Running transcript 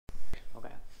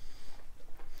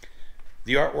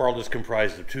The art world is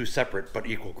comprised of two separate but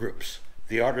equal groups: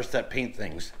 the artists that paint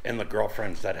things and the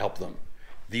girlfriends that help them.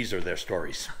 These are their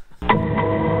stories.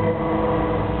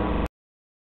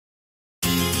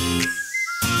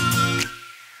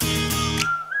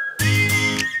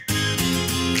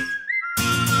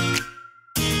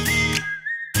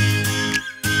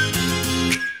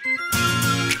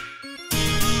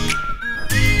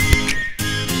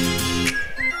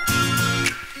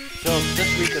 So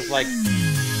this week is like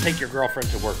take your girlfriend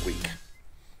to work week.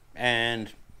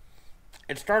 And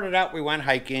it started out, we went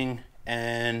hiking,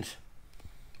 and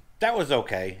that was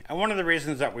okay. And one of the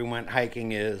reasons that we went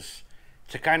hiking is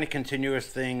to kind of continue this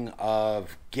thing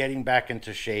of getting back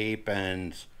into shape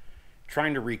and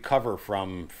trying to recover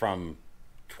from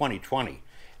 2020.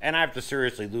 And I have to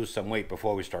seriously lose some weight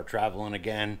before we start traveling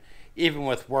again. Even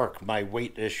with work, my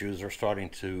weight issues are starting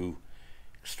to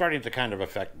kind of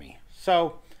affect me.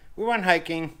 So we went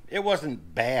hiking. It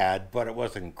wasn't bad, but it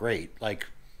wasn't great. Like,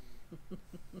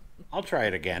 I'll try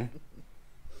it again.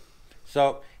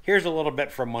 So here's a little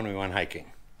bit from when we went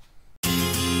hiking.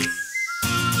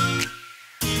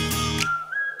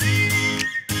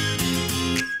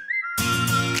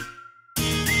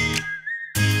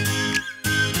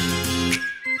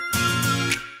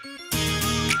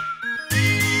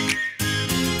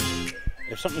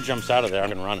 If something jumps out of there, I'm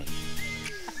gonna run it.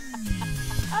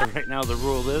 Right now the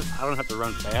rule is I don't have to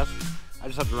run fast. I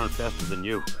just have to run faster than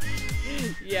you.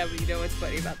 Yeah, but you know what's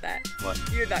funny about that? What?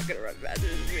 You're not gonna run faster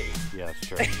than me. Yeah, that's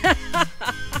true.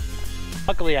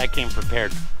 Luckily, I came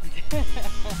prepared. It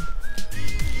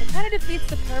kind of defeats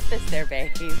the purpose there,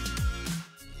 babe.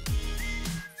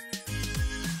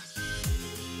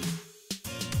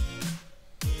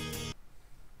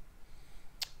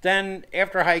 Then,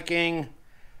 after hiking,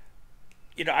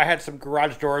 you know, I had some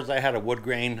garage doors. I had a wood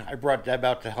grain. I brought Deb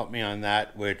out to help me on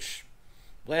that, which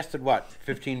lasted, what,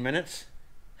 15 minutes?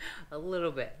 A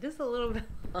little bit. Just a little bit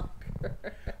longer.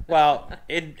 Well,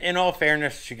 in all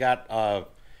fairness, she got,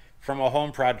 from a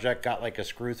home project, got like a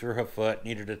screw through her foot,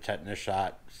 needed a tetanus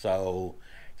shot. So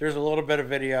there's a little bit of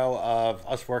video of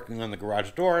us working on the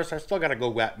garage doors. I still got to go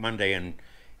wet Monday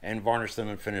and varnish them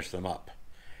and finish them up.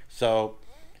 So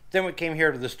then we came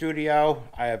here to the studio.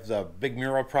 I have the big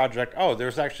mural project. Oh,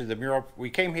 there's actually the mural. We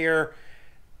came here,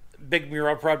 big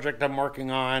mural project I'm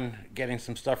working on, getting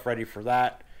some stuff ready for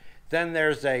that. Then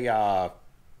there's a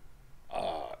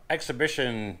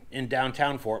exhibition in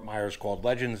downtown Fort Myers called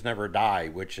Legends Never Die,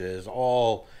 which is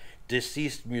all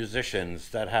deceased musicians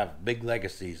that have big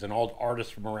legacies, and all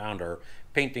artists from around are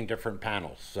painting different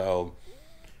panels. So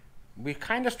we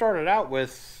kind of started out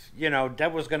with, you know,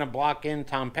 Deb was going to block in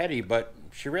Tom Petty, but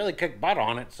she really kicked butt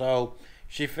on it, so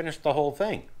she finished the whole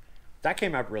thing. That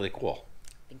came out really cool.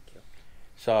 Thank you.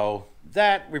 So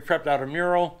that, we prepped out a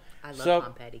mural. I love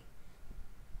Tom Petty.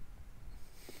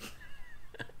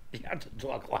 You have to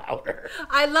talk louder.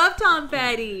 I love Tom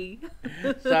Petty.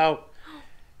 So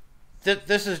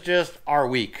this is just our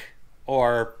week,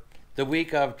 or the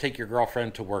week of take your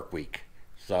girlfriend to work week.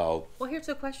 So, well, here's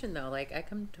a question though. Like, I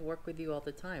come to work with you all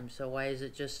the time, so why is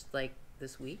it just like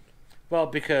this week? well,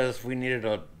 because we needed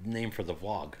a name for the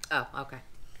vlog. Oh, okay.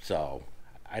 So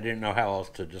I didn't know how else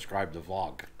to describe the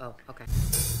vlog. Oh, okay.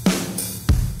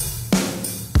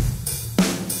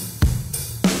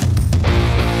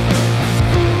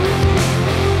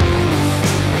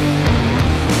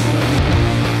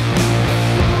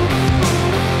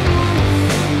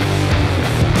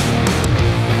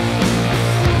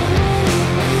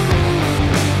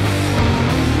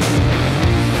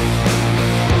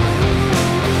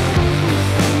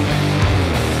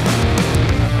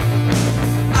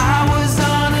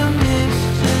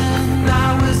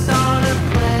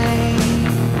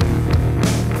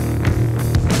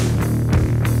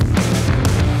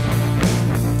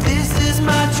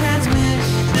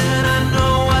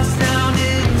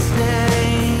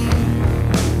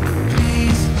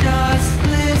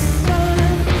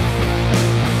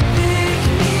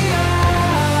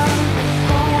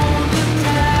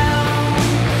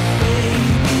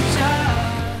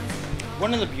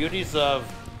 One of the beauties of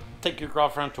Take Your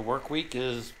Girlfriend to Work Week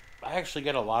is I actually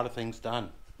get a lot of things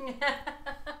done.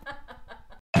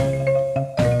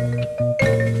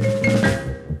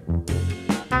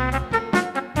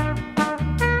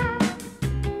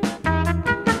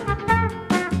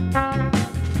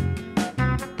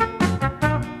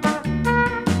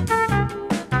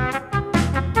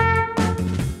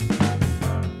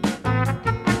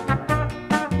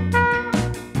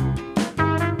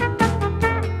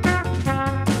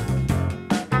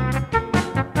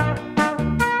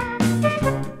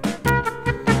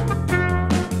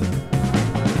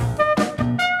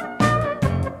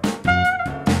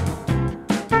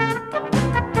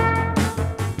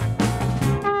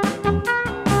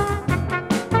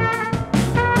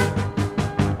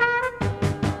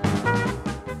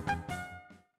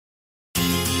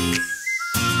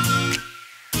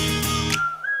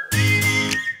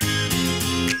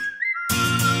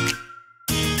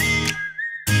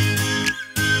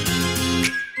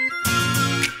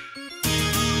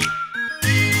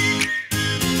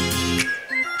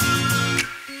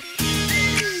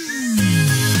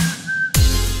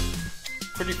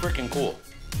 freaking cool.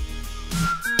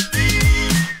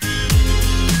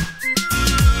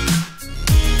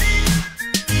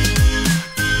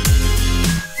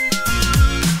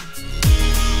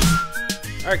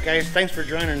 Alright guys, thanks for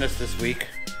joining us this week.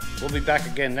 We'll be back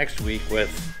again next week with,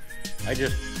 I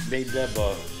just made Deb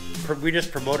we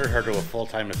just promoted her to a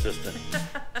full-time assistant.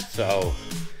 So,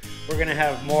 we're going to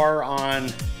have more on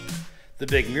the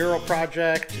big mural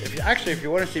project. If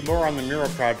you want to see more on the mural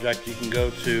project, you can go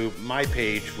to my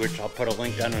page, which I'll put a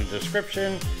link down in the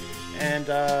description. And,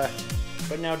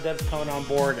 but now Deb's coming on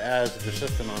board as an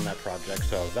assistant on that project,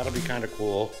 so that'll be kind of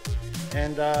cool.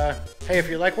 And, hey, if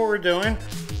you like what we're doing,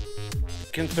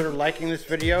 consider liking this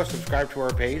video, subscribe to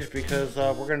our page, because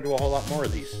we're going to do a whole lot more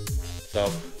of these.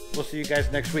 So, we'll see you guys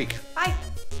next week. Bye.